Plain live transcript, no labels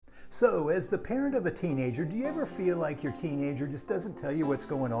So, as the parent of a teenager, do you ever feel like your teenager just doesn't tell you what's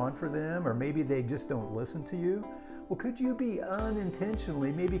going on for them, or maybe they just don't listen to you? Well, could you be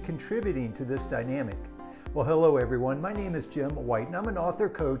unintentionally maybe contributing to this dynamic? Well, hello everyone. My name is Jim White, and I'm an author,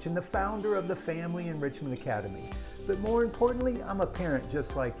 coach, and the founder of the Family Enrichment Academy. But more importantly, I'm a parent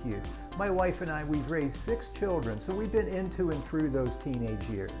just like you. My wife and I, we've raised 6 children, so we've been into and through those teenage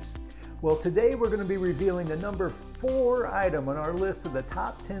years. Well, today we're going to be revealing the number 4 item on our list of the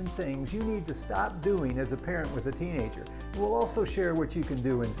top 10 things you need to stop doing as a parent with a teenager. We'll also share what you can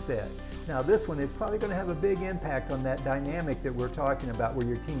do instead. Now, this one is probably going to have a big impact on that dynamic that we're talking about where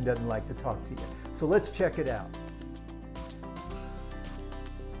your teen doesn't like to talk to you. So let's check it out.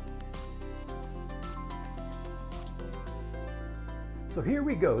 So here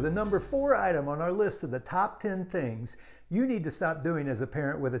we go, the number 4 item on our list of the top 10 things you need to stop doing as a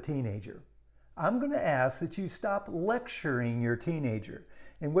parent with a teenager. I'm going to ask that you stop lecturing your teenager.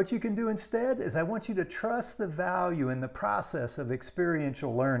 And what you can do instead is I want you to trust the value in the process of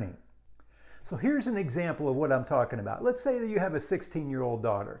experiential learning. So here's an example of what I'm talking about. Let's say that you have a 16-year-old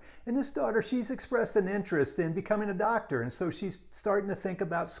daughter. And this daughter, she's expressed an interest in becoming a doctor. And so she's starting to think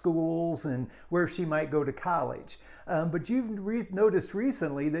about schools and where she might go to college. But you've noticed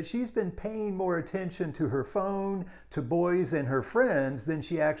recently that she's been paying more attention to her phone, to boys and her friends than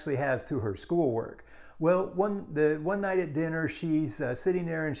she actually has to her schoolwork. Well, one night at dinner, she's sitting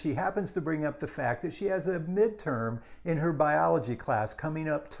there and she happens to bring up the fact that she has a midterm in her biology class coming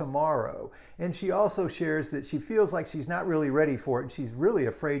up tomorrow. And she also shares that she feels like she's not really ready for it and she's really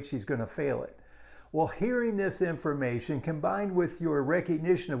afraid she's going to fail it. Well, hearing this information combined with your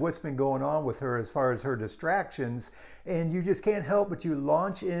recognition of what's been going on with her as far as her distractions, and you just can't help but you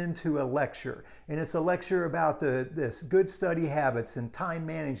launch into a lecture. And it's a lecture about this good study habits and time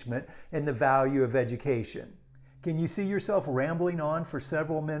management and the value of education. Can you see yourself rambling on for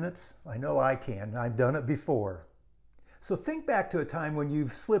several minutes? I know I can. I've done it before. So think back to a time when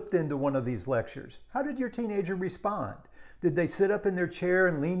you've slipped into one of these lectures. How did your teenager respond? Did they sit up in their chair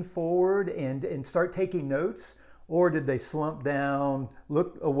and lean forward and start taking notes? Or did they slump down,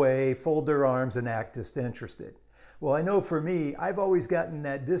 look away, fold their arms, and act disinterested? Well, I know for me, I've always gotten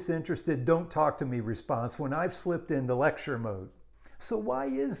that disinterested, don't talk to me response when I've slipped into lecture mode. So why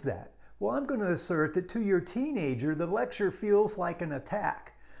is that? Well, I'm going to assert that to your teenager, the lecture feels like an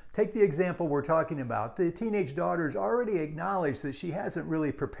attack. Take the example we're talking about. The teenage daughter's already acknowledged that she hasn't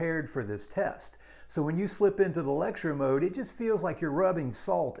really prepared for this test. So when you slip into the lecture mode, it just feels like you're rubbing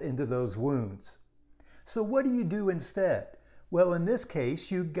salt into those wounds. So what do you do instead? Well, in this case,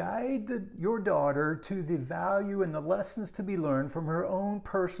 you guide your daughter to the value and the lessons to be learned from her own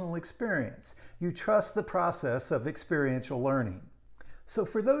personal experience. You trust the process of experiential learning. So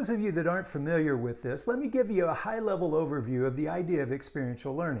for those of you that aren't familiar with this, let me give you a high-level overview of the idea of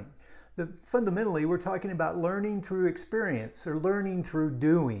experiential learning. Fundamentally, we're talking about learning through experience or learning through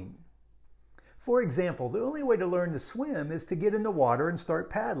doing. For example, the only way to learn to swim is to get in the water and start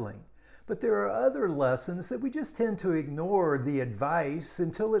paddling. But there are other lessons that we just tend to ignore the advice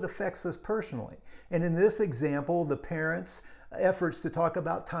until it affects us personally. And in this example, the parents' efforts to talk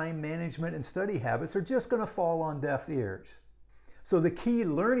about time management and study habits are just going to fall on deaf ears. So the key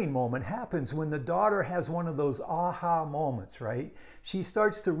learning moment happens when the daughter has one of those aha moments, right? She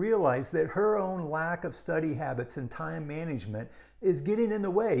starts to realize that her own lack of study habits and time management is getting in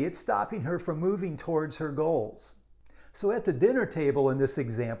the way. It's stopping her from moving towards her goals. So at the dinner table in this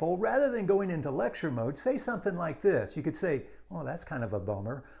example, rather than going into lecture mode, say something like this. You could say, "Oh, that's kind of a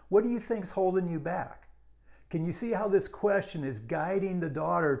bummer. What do you think's holding you back?" Can you see how this question is guiding the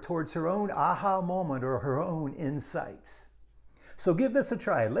daughter towards her own aha moment or her own insights? So give this a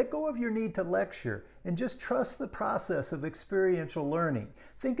try. Let go of your need to lecture and just trust the process of experiential learning.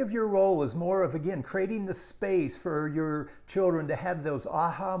 Think of your role as more of, again, creating the space for your children to have those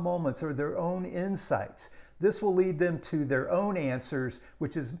aha moments or their own insights. This will lead them to their own answers,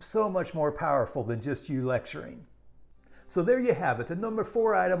 which is so much more powerful than just you lecturing. So there you have it, the number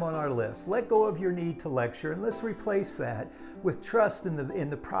 4 item on our list. Let go of your need to lecture and let's replace that with trust in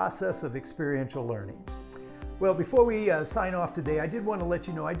the process of experiential learning. Well, before we sign off today, I did want to let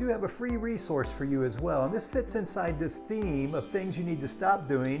you know I do have a free resource for you as well. And this fits inside this theme of things you need to stop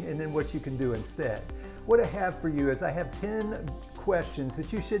doing and then what you can do instead. What I have for you is I have 10 questions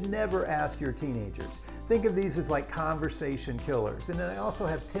that you should never ask your teenagers. Think of these as like conversation killers. And then I also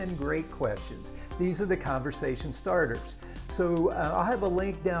have 10 great questions. These are the conversation starters. So I'll have a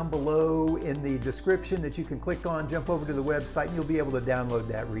link down below in the description that you can click on, jump over to the website, and you'll be able to download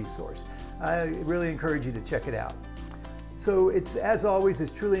that resource. I really encourage you to check it out. So as always,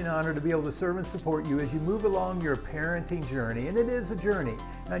 it's truly an honor to be able to serve and support you as you move along your parenting journey. And it is a journey.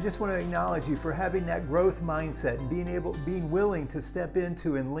 And I just want to acknowledge you for having that growth mindset and being willing to step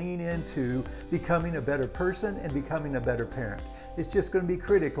into and lean into becoming a better person and becoming a better parent. It's just going to be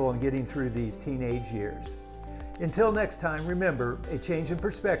critical in getting through these teenage years. Until next time, remember, a change in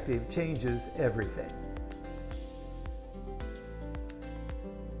perspective changes everything.